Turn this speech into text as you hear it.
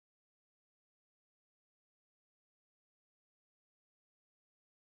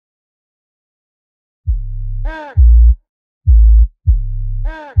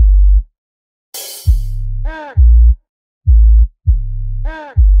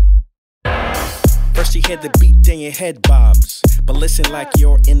First you hear the beat, then your head bobs. But listen like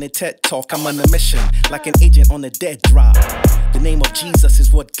you're in a TED talk. I'm on a mission, like an agent on a dead drop. The name of Jesus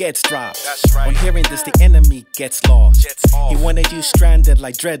is what gets dropped. That's right. On hearing this, the enemy gets lost. He wanted you stranded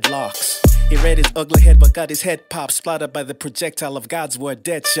like dreadlocks. He read his ugly head but got his head popped, splattered by the projectile of God's word,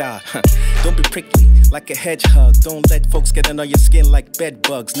 dead shot. Don't be prickly like a hedgehog. Don't let folks get under your skin like bed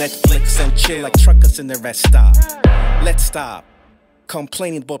bugs. Netflix and chill like truckers in the rest stop. Let's stop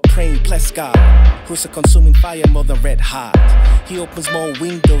complaining but praying, bless God, who's a consuming fire more than red hot. He opens more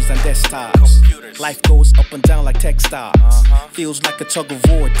windows than desktops. Computers. Life goes up and down like tech stocks. Feels like a tug of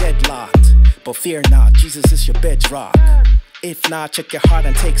war, deadlocked. But fear not, Jesus is your bedrock. If not, check your heart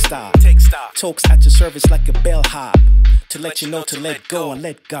and take stock. Toks at your service like a bellhop, to let you know to let go and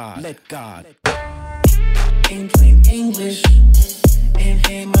let God. In plain English, in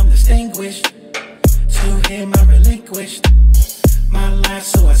Him I'm distinguished. To Him I relinquished my life,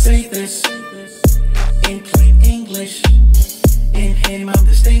 so I say this. In plain English, in Him I'm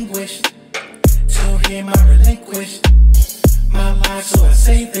distinguished. To Him I relinquished my life, so I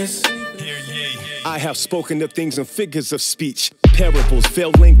say this. I have spoken of things in figures of speech, parables,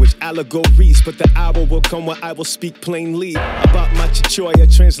 veiled language, allegories. But the hour will come when I will speak plainly about my chichoy. I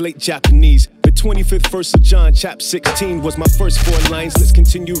translate Japanese. The 25th verse of John, chapter 16, was my first 4 lines. Let's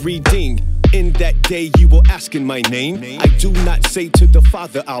continue reading. In that day you will ask in my name. I do not say to the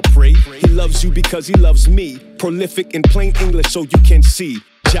Father I'll pray. He loves you because He loves me. Prolific in plain English so you can see.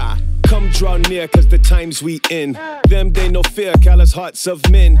 Jah, come draw near cause the times we in. Them they no fear, callous hearts of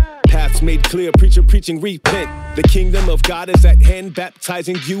men. Paths made clear, preacher preaching repent. The kingdom of God is at hand,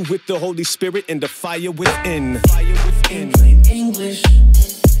 baptizing you with the Holy Spirit and the fire within. In plain English,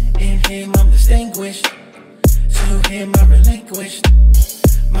 in Him I'm distinguished. To Him I relinquished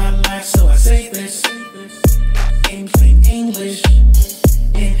my life, so I say this. In plain English,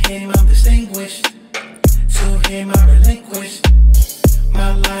 in Him I'm distinguished. To Him I relinquished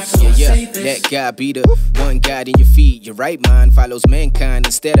my life, so I say this. Let God be the one guide in your feet. Your right mind follows mankind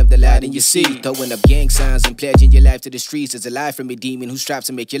instead of the light in your seat. Throwing up gang signs and pledging your life to the streets is a lie from a demon who strives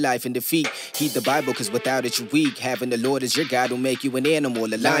to make your life in defeat. Heed the Bible cause without it you're weak. Having the Lord as your God will make you an animal,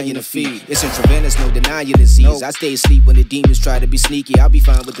 a lion to feed. It's intravenous, no denying disease. I stay asleep when the demons try to be sneaky. I'll be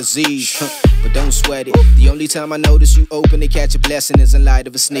fine with disease, but don't sweat it. The only time I notice you open to catch a blessing is in light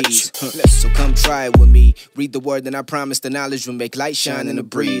of a sneeze. So come try it with me. Read the word and I promise the knowledge will make light shine in the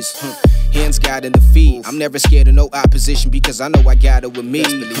breeze. Hands guiding the feet. I'm never scared of no opposition because I know I got it with me.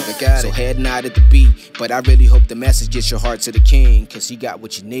 So head nod at the beat, but I really hope the message gets your heart to the King, cause He got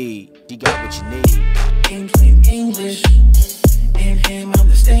what you need. He got what you need. In plain English, in Him I'm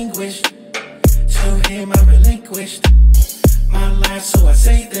distinguished. To Him I relinquished my life, so I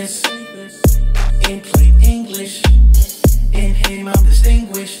say this. In plain English, in Him I'm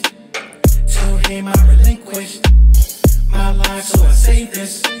distinguished. To Him I relinquished my life, so I say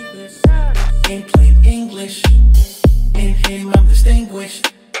this. In plain English, in Him I'm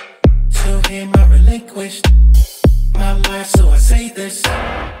distinguished. To Him I relinquished my life, so I say this.